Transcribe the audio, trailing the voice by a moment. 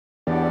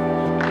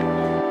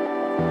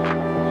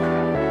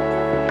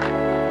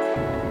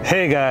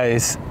Hey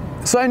guys,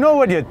 so I know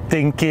what you're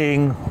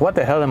thinking. What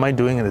the hell am I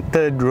doing in the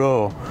third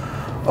row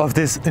of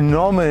this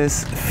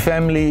enormous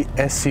family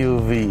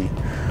SUV?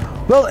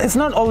 Well, it's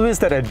not always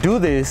that I do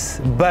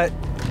this, but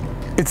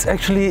it's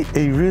actually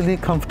a really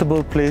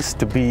comfortable place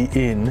to be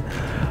in.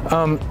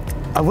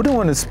 I wouldn't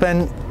want to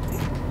spend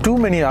too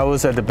many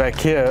hours at the back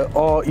here,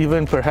 or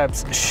even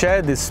perhaps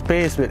share this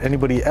space with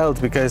anybody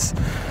else because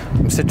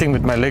I'm sitting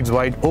with my legs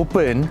wide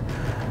open.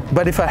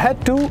 But if I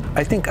had to,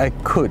 I think I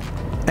could.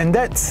 And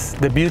that's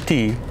the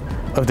beauty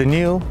of the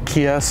new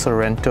Kia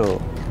Sorento.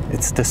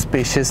 It's the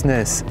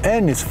spaciousness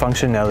and its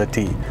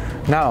functionality.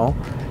 Now,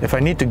 if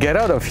I need to get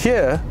out of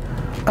here,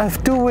 I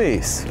have two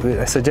ways.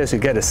 I suggest you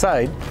get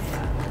aside.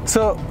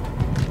 So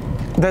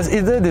there's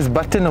either this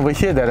button over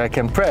here that I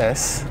can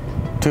press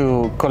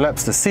to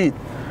collapse the seat,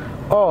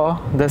 or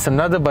there's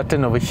another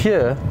button over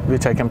here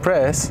which I can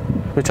press,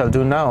 which I'll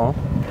do now.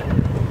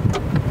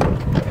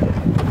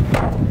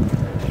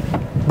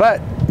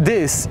 But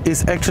this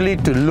is actually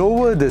to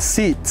lower the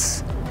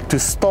seats to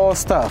store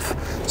stuff.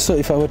 So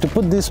if I were to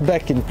put this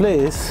back in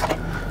place,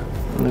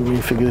 let me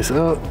figure this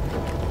out.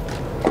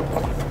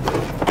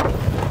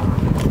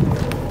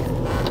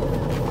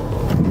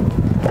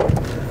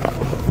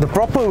 The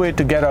proper way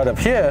to get out of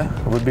here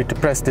would be to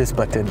press this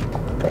button.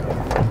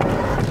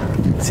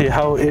 See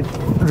how it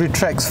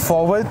retracts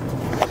forward,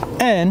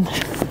 and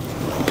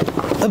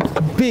a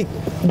big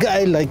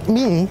guy like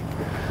me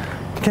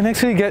can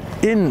actually get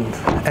in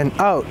and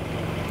out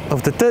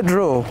of the third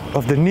row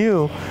of the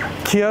new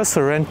Kia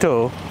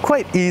Sorento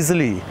quite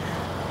easily.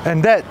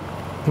 And that,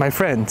 my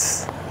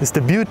friends, is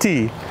the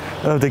beauty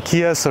of the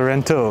Kia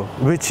Sorento,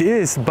 which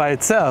is by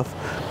itself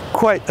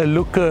quite a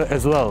looker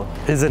as well,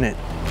 isn't it?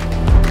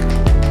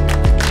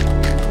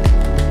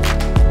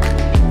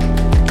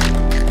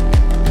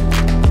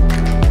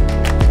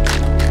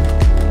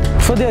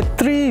 So there are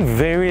three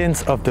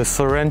variants of the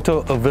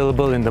Sorento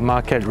available in the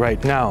market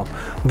right now.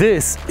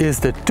 This is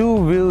the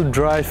two-wheel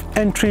drive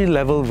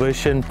entry-level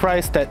version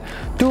priced at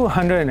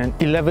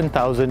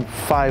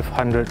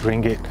 211,500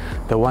 ringgit.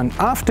 The one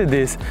after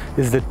this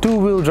is the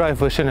two-wheel drive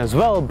version as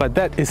well, but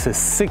that is a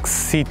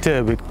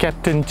six-seater with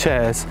captain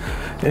chairs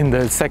in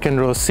the second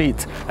row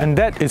seats, and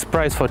that is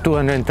priced for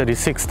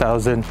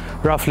 236,000,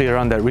 roughly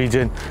around that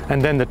region.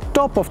 And then the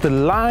top of the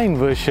line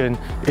version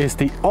is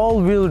the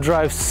all-wheel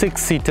drive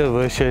six-seater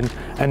version,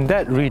 and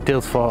that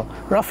retails for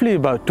roughly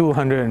about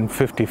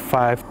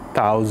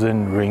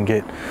 255,000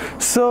 ringgit.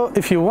 So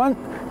if you want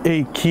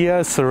a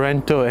Kia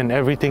Sorento and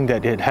everything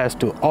that it has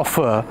to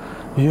offer,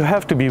 you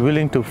have to be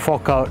willing to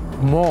fork out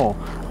more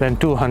than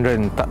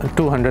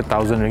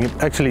 200,000 ringgit,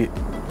 actually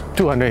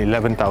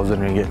 211,000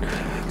 ringgit.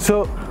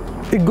 So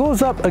it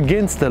goes up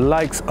against the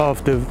likes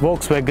of the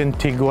Volkswagen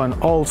Tiguan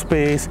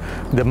Allspace,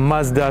 the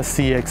Mazda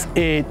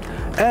CX-8,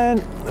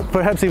 and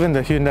perhaps even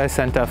the Hyundai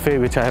Santa Fe,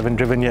 which I haven't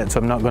driven yet, so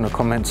I'm not going to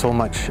comment so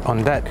much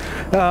on that.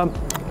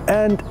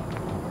 And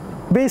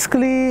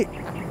basically,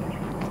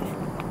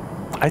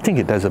 I think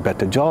it does a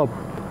better job,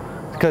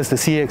 because the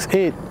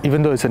CX-8,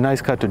 even though it's a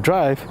nice car to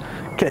drive,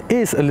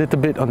 is a little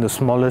bit on the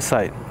smaller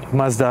side.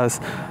 Mazda's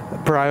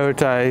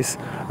prioritize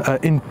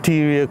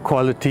interior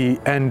quality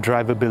and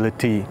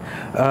drivability.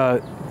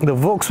 The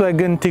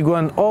Volkswagen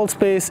Tiguan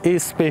Allspace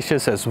is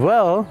spacious as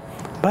well,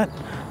 but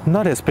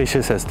not as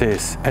spacious as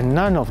this. And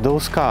none of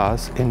those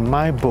cars, in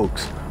my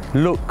books,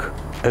 look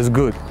as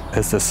good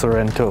as the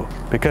Sorento,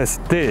 because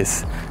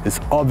this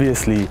is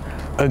obviously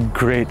a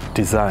great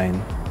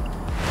design.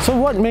 So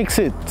what makes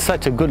it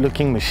such a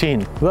good-looking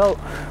machine? Well,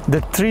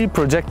 the three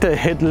projector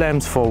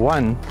headlamps for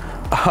one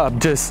are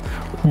just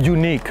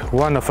unique,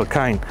 one of a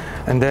kind.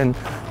 And then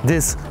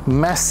this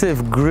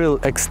massive grille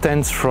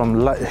extends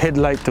from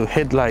headlight to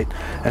headlight,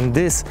 and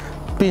this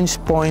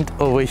pinch point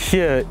over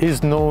here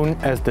is known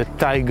as the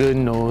tiger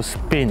nose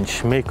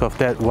pinch. Make of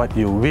that what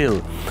you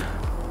will.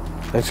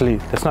 Actually,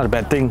 that's not a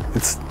bad thing.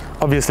 It's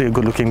obviously a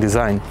good-looking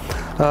design.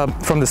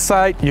 From the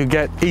side, you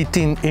get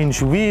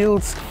 18-inch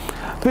wheels,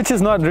 which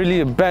is not really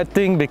a bad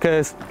thing,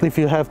 because if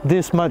you have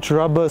this much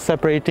rubber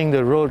separating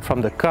the road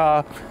from the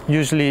car,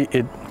 usually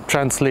it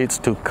translates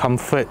to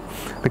comfort,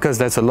 because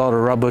there's a lot of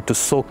rubber to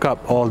soak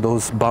up all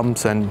those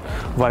bumps and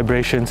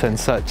vibrations and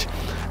such.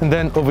 And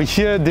then over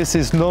here, this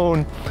is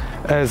known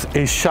as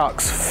a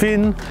shark's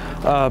fin,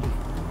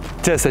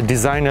 just a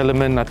design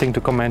element, nothing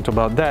to comment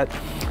about that.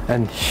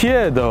 And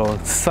here though,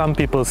 some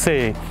people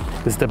say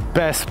is the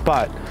best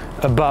part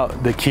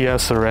about the Kia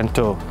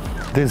Sorento,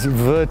 this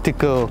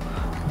vertical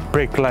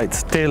brake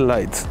lights, tail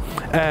lights.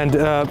 And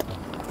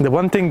the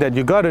one thing that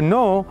you got to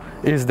know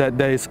is that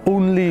there is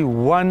only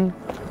one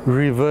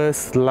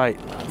reverse light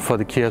for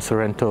the Kia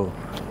Sorento,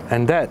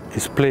 and that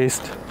is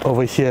placed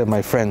over here,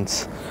 my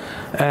friends.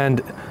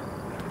 And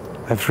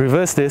I've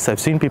reversed this, I've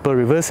seen people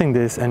reversing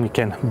this, and you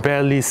can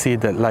barely see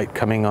that light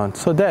coming on.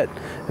 So that,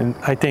 and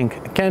I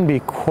think, can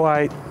be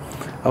quite,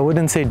 I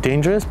wouldn't say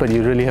dangerous, but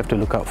you really have to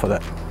look out for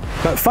that.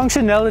 But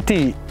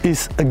functionality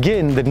is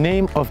again the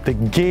name of the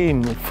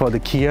game for the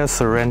Kia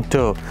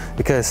Sorento,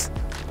 because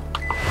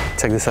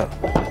check this out.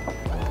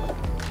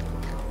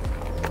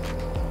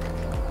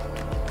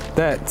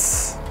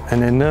 That's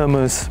an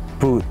enormous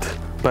boot.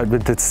 But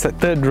with the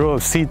third row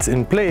of seats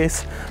in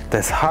place,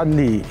 there's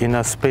hardly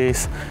enough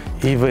space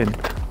even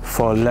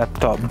for a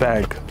laptop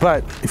bag.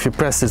 But if you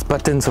press these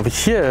buttons over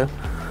here,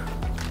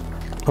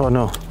 oh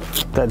no,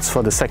 that's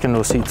for the second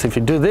row seats. If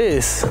you do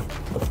this,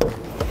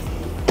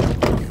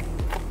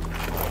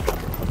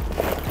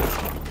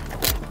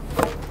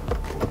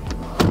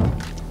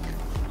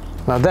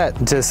 now that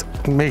just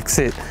makes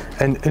it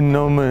an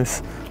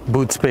enormous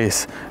boot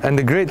space. And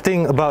the great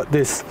thing about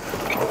this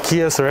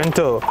Kia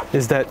Sorento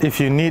is that if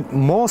you need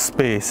more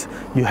space,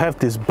 you have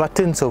these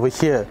buttons over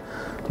here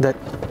that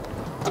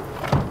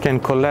can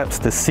collapse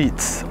the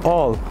seats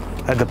all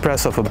at the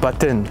press of a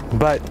button.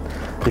 But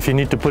if you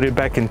need to put it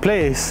back in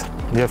place,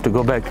 you have to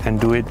go back and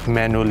do it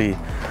manually.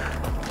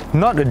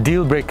 Not a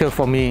deal breaker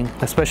for me,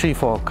 especially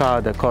for a car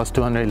that costs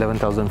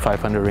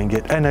 211,500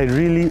 ringgit. And I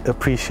really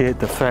appreciate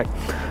the fact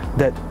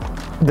that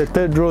the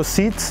third row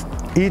seats,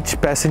 each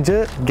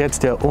passenger gets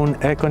their own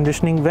air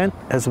conditioning vent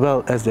as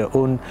well as their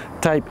own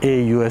Type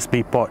A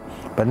USB port.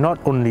 But not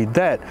only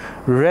that,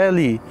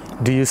 rarely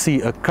do you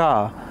see a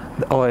car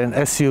or an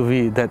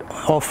SUV that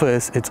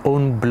offers its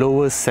own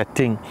blower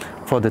setting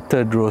for the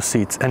third row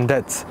seats, and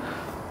that's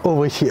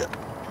over here.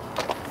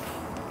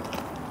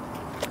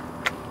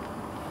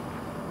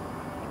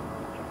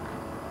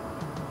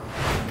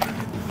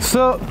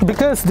 So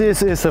because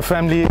this is a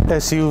family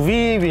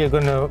SUV, we are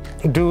going to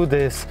do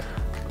this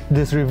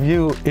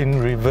review in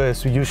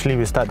reverse. Usually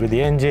we start with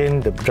the engine,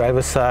 the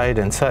driver's side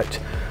and such.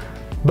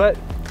 But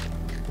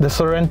the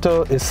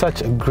Sorento is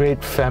such a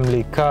great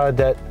family car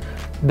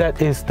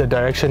that is the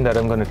direction that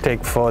I'm going to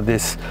take for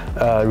this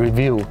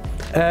review.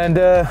 And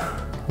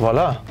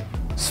voila,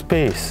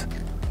 space,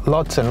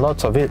 lots and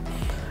lots of it.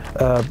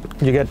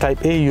 You get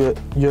Type A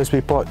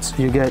USB ports,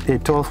 you get a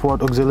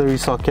 12-watt auxiliary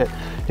socket,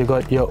 you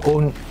got your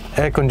own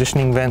air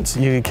conditioning vents,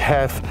 you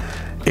have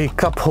a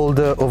cup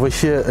holder over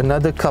here,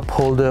 another cup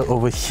holder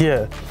over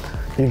here,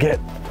 you get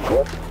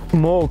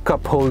more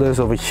cup holders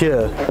over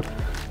here.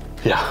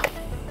 Yeah,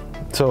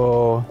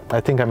 so I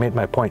think I made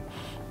my point.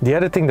 The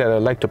other thing that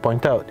I'd like to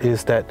point out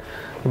is that,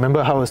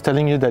 remember how I was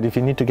telling you that if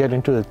you need to get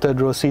into the third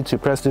row seats, you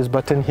press this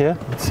button here,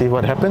 see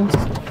what happens?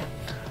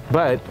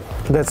 But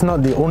that's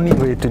not the only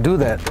way to do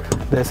that.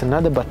 There's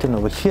another button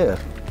over here.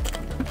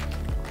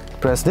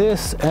 Press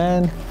this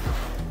and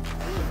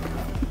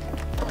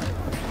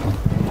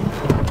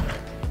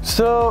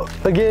so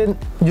again,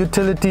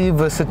 utility,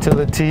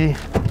 versatility,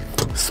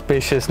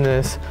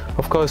 spaciousness.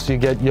 Of course, you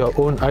get your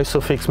own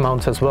ISOFIX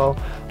mounts as well.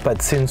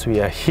 But since we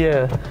are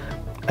here,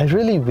 I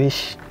really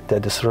wish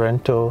that the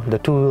Sorento, the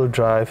two-wheel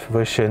drive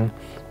version,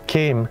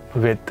 came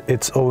with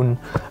its own,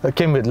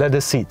 came with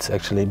leather seats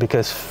actually,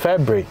 because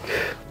fabric,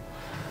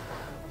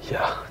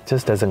 yeah,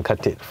 just doesn't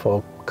cut it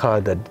for a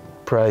car that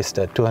priced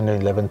at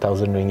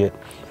 211,000 ringgit.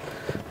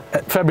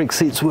 Fabric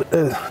seats,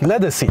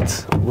 leather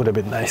seats would have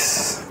been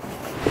nice.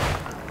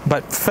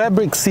 But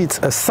fabric seats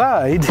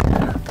aside,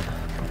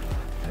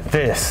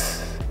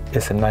 this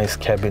is a nice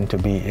cabin to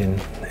be in.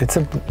 It's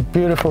a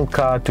beautiful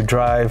car to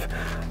drive,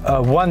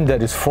 one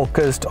that is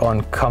focused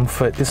on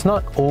comfort. It's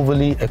not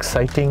overly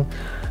exciting.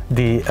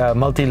 The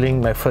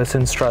multi-link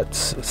McPherson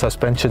struts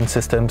suspension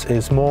systems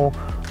is more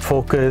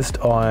focused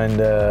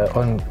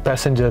on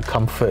passenger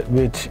comfort,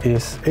 which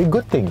is a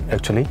good thing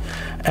actually.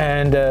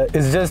 And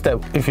it's just that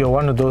if you're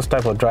one of those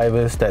type of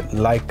drivers that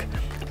like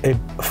a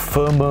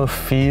firmer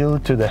feel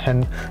to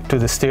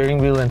the steering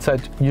wheel and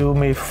such, you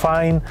may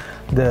find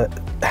the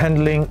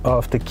handling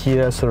of the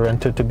Kia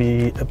Sorento to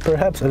be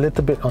perhaps a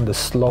little bit on the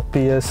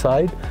sloppier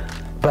side,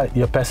 but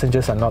your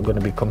passengers are not going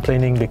to be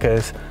complaining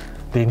because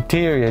the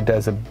interior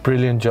does a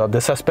brilliant job.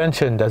 The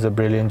suspension does a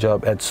brilliant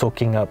job at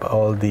soaking up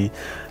all the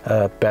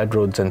bad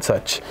roads and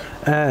such.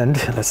 And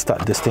let's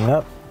start this thing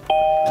up.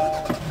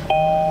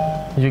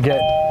 You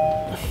get,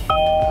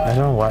 I don't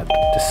know what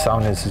this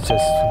sound is, it's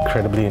just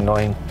incredibly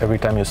annoying every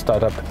time you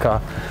start up the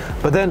car.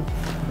 But then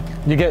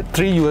you get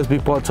 3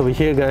 USB ports over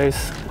here,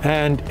 guys,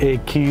 and a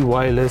key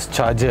wireless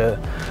charger,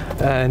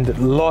 and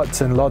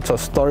lots of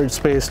storage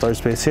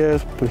space here,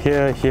 to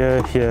here,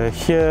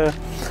 here,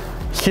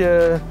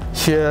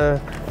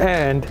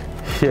 and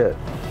here.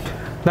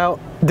 Now,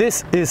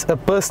 this is a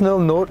personal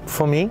note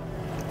for me.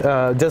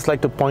 Just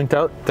like to point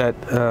out that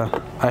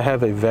I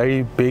have a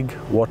very big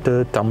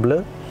water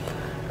tumbler,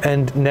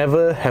 and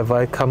never have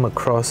I come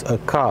across a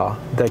car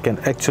that can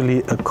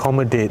actually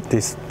accommodate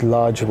this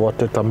large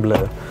water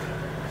tumbler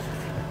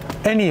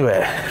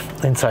anywhere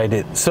inside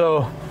it,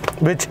 so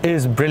which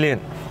is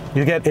brilliant.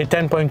 You get a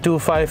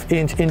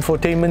 10.25-inch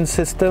infotainment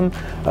system,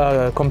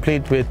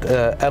 complete with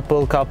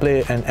Apple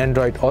CarPlay and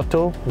Android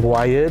Auto,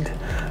 wired,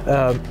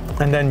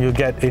 and then you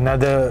get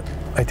another,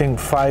 I think,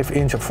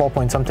 5-inch or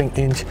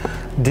 4-point-something-inch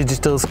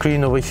digital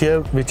screen over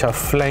here, which are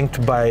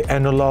flanked by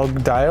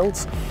analog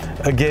dials.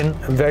 Again,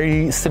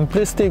 very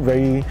simplistic,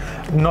 very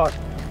not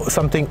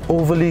something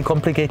overly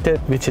complicated,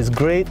 which is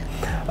great.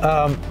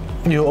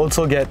 You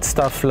also get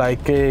stuff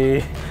like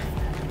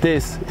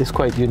this is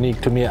quite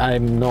unique to me.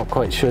 I'm not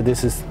quite sure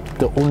this is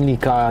the only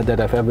car that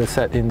I've ever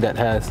sat in that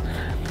has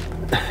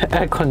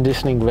air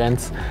conditioning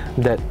vents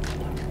that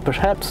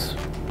perhaps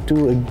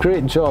do a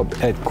great job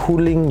at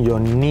cooling your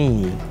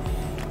knee.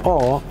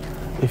 Or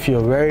if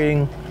you're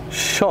wearing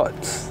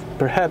shorts,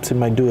 perhaps it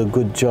might do a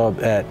good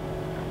job at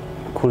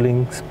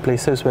cooling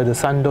places where the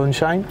sun don't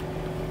shine.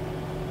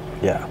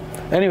 Yeah.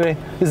 Anyway,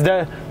 it's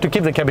there to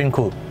keep the cabin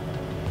cool.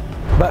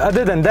 But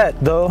other than that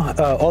though,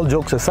 all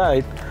jokes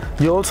aside,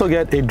 you also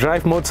get a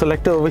drive mode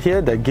selector over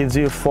here that gives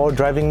you 4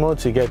 driving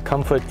modes. You get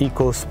Comfort,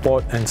 Eco,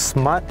 Sport and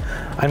Smart.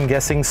 I'm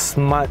guessing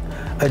Smart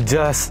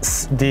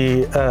adjusts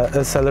the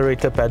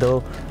accelerator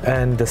pedal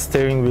and the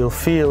steering wheel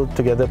feel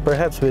together,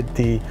 perhaps with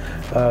the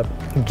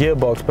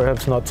gearbox,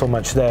 perhaps not so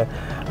much there,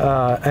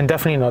 and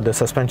definitely not the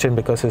suspension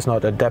because it's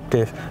not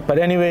adaptive. But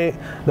anyway,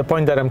 the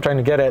point that I'm trying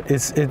to get at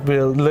is it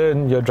will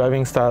learn your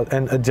driving style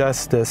and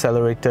adjust the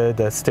accelerator,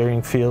 the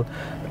steering feel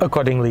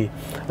accordingly.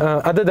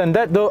 Other than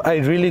that though, I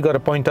really got to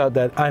point out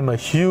that I'm a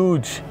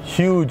huge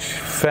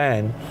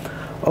fan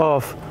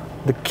of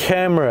the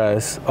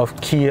cameras of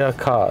Kia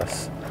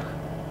cars.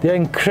 They're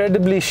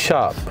incredibly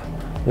sharp,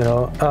 you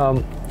know.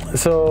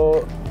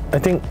 So I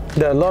think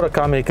there are a lot of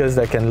car makers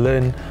that can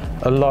learn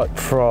a lot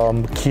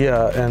from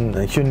Kia and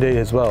Hyundai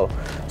as well.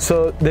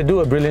 So they do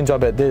a brilliant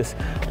job at this.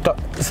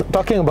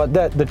 Talking about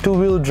that, the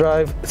 2-wheel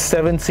drive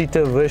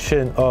 7-seater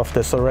version of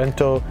the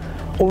Sorento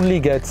only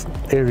gets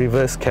a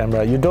reverse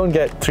camera. You don't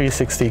get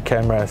 360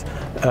 cameras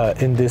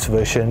in this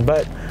version,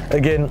 but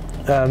again,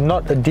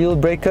 not a deal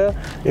breaker.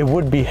 It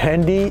would be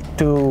handy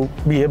to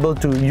be able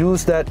to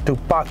use that to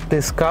park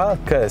this car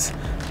because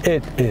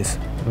it is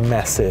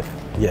massive.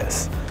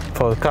 Yes,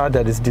 for a car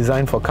that is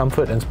designed for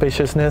comfort and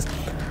spaciousness,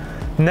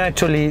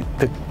 naturally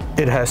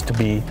it has to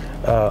be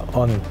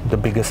on the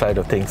bigger side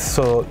of things.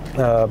 So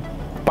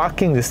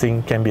parking this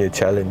thing can be a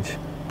challenge.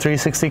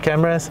 360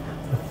 cameras,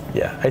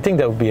 yeah, I think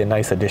that would be a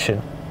nice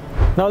addition.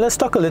 Now let's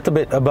talk a little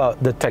bit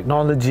about the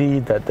technology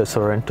that the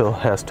Sorento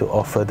has to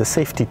offer, the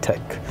safety tech.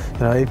 You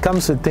know, it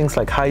comes with things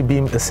like high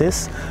beam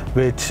assist,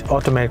 which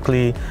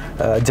automatically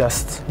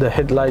adjusts the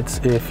headlights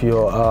if you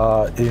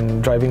are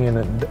driving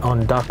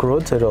on dark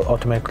roads. It will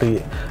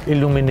automatically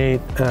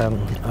illuminate,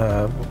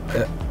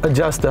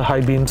 adjust the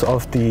high beams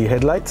of the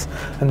headlights,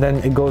 and then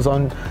it goes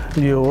on.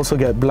 You also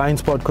get blind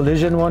spot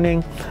collision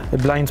warning, a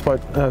blind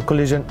spot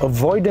collision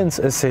avoidance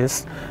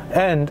assist,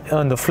 and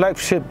on the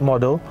flagship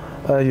model,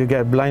 you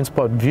get blind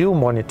spot view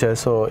monitor,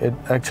 so it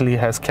actually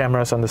has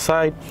cameras on the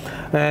side.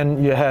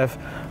 And you have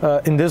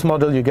in this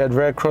model you get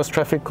rear cross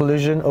traffic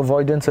collision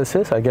avoidance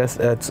assist. I guess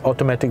that's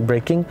automatic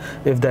braking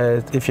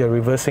if you're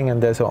reversing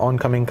and there's an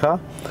oncoming car.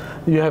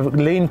 You have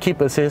lane keep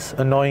assist,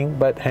 annoying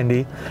but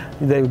handy.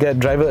 They get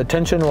driver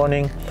attention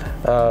warning,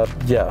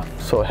 yeah,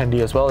 so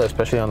handy as well,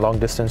 especially on long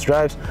distance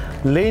drives.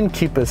 Lane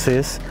keep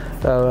assist,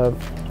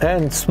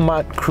 and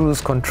smart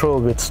cruise control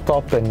with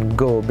stop and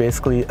go,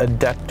 basically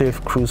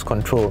adaptive cruise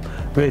control,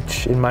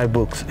 which in my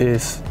books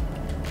is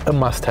a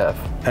must-have,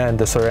 and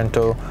the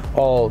Sorento,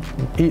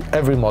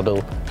 every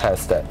model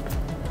has that.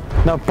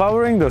 Now,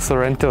 powering the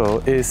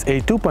Sorento is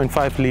a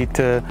 2.5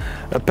 litre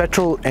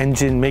petrol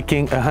engine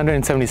making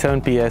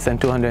 177 PS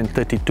and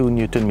 232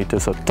 Newton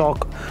meters of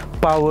torque.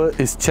 Power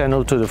is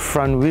channeled to the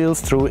front wheels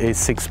through a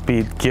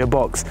 6-speed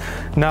gearbox.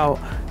 Now,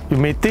 you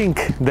may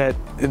think that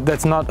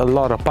that's not a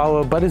lot of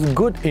power, but it's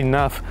good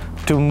enough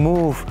to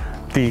move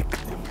the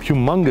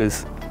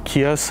humongous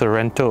Kia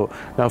Sorento.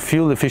 Now,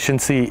 fuel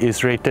efficiency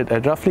is rated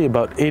at roughly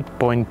about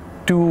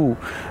 8.2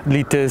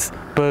 litres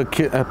per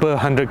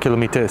 100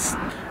 kilometers.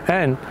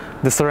 And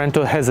the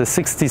Sorento has a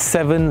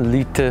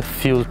 67-litre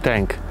fuel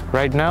tank.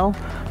 Right now,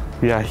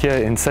 we are here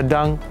in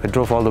Sedang. I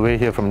drove all the way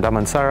here from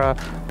Damansara.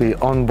 The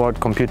onboard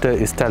computer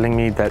is telling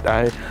me that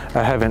I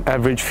have an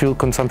average fuel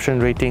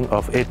consumption rating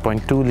of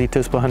 8.2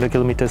 litres per 100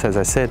 kilometers, as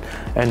I said.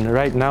 And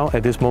right now,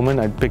 at this moment,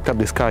 I picked up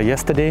this car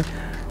yesterday,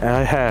 and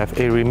I have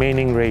a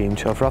remaining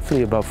range of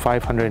roughly about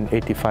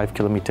 585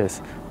 kilometers,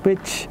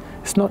 which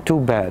is not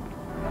too bad.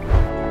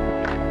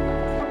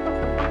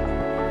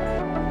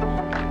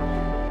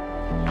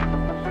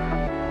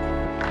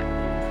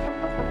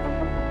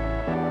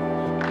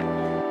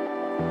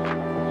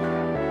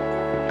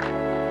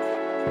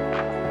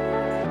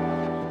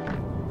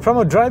 From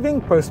a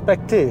driving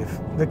perspective,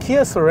 the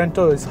Kia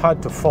Sorento is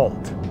hard to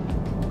fault.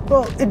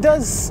 Well, it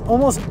does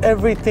almost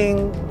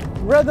everything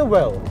rather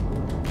well.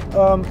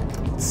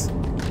 It's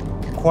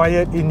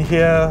quiet in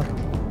here,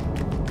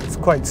 it's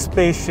quite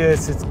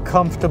spacious, it's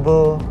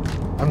comfortable.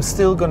 I'm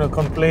still going to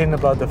complain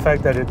about the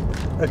fact that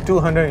a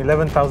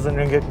 211,000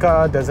 ringgit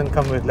car doesn't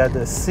come with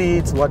leather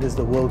seats. What is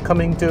the world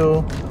coming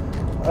to?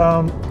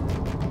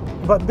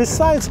 But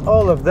besides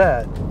all of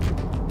that,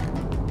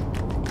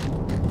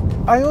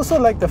 I also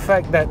like the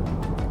fact that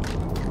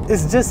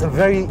it's just a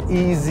very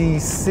easy,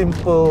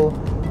 simple,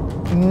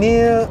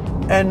 near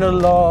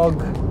analog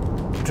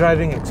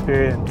driving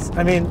experience.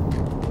 I mean,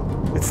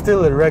 it's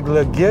still a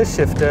regular gear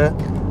shifter.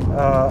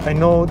 I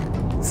know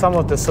some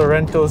of the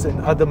Sorentos in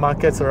other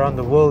markets around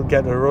the world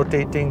get a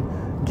rotating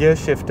gear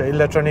shifter,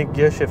 electronic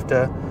gear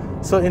shifter.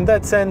 So in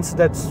that sense,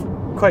 that's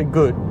quite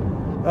good.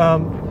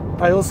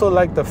 I also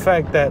like the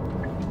fact that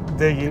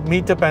the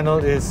meter panel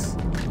is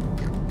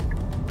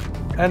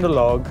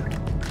analog.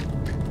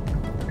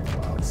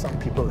 Wow, some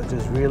people are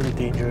just really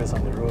dangerous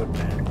on the road,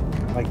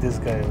 man. Like this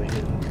guy over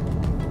here.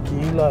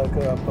 Gila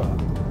ke apa?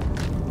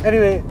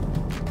 Anyway,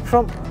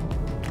 from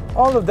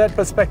all of that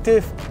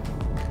perspective,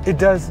 it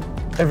does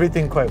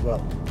everything quite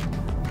well.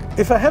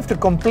 If I have to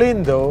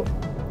complain though,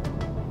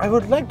 I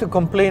would like to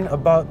complain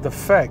about the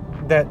fact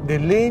that the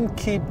lane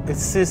keep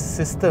assist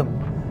system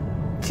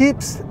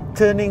keeps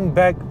turning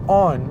back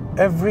on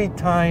every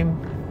time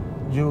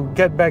you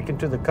get back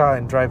into the car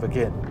and drive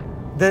again.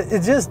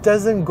 It just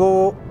doesn't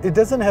go, it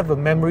doesn't have a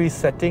memory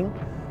setting.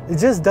 It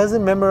just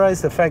doesn't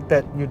memorize the fact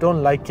that you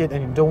don't like it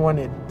and you don't want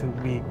it to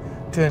be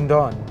turned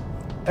on.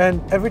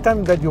 And every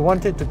time that you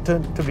want it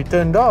to be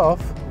turned off,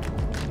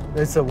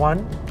 there's a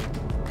 1,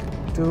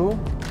 2,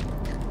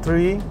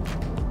 3,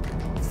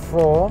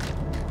 4,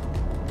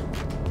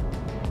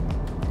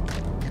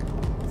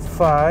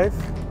 5,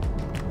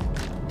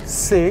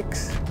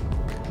 6,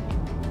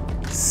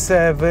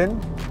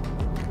 7,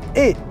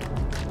 8.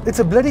 It's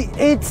a bloody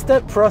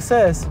 8-step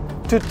process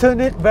to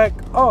turn it back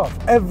off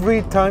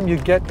every time you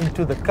get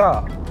into the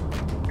car.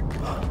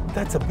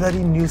 That's a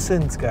bloody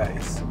nuisance,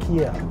 guys.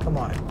 Kia, come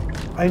on.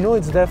 I know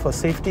it's there for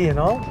safety and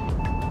all,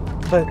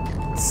 but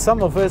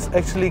some of us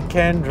actually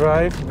can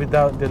drive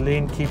without the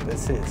lane keep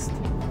assist.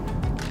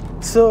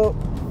 So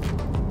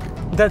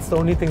that's the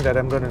only thing that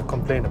I'm going to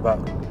complain about.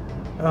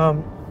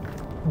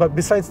 But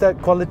besides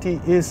that,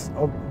 quality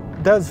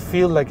does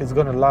feel like it's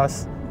going to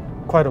last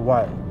quite a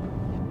while.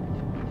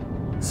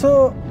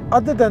 So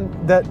other than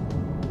that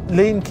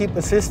lane keep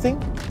assisting,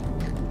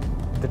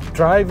 the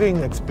driving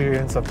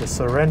experience of the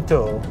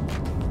Sorento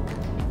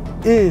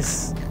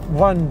is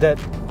one that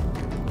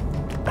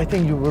I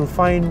think you will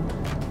find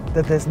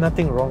that there's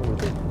nothing wrong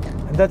with it,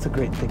 and that's a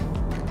great thing.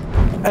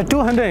 At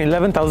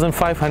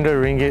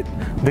 211,500 ringgit,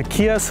 the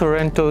Kia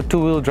Sorento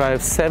two-wheel drive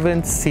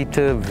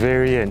 7-seater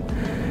variant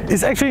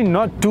is actually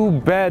not too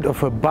bad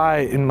of a buy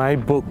in my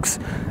books.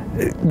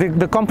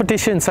 The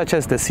competition, such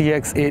as the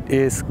CX-8,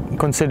 is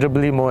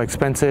considerably more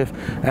expensive,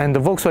 and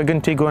the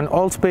Volkswagen Tiguan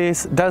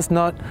All-Space does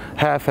not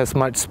have as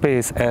much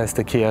space as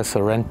the Kia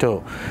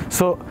Sorento.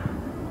 So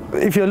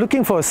if you're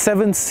looking for a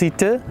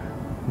 7-seater,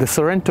 the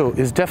Sorento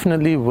is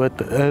definitely worth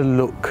a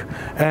look.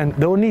 And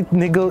the only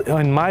niggle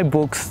in my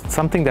books,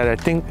 something that I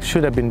think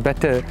should have been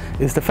better,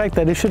 is the fact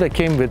that it should have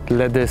came with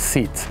leather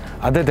seats.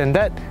 Other than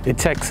that, it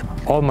checks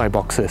all my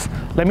boxes.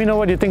 Let me know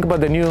what you think about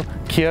the new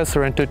Kia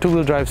Sorento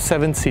two-wheel drive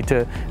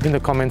 7-seater in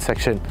the comment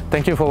section.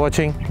 Thank you for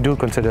watching. Do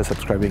consider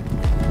subscribing.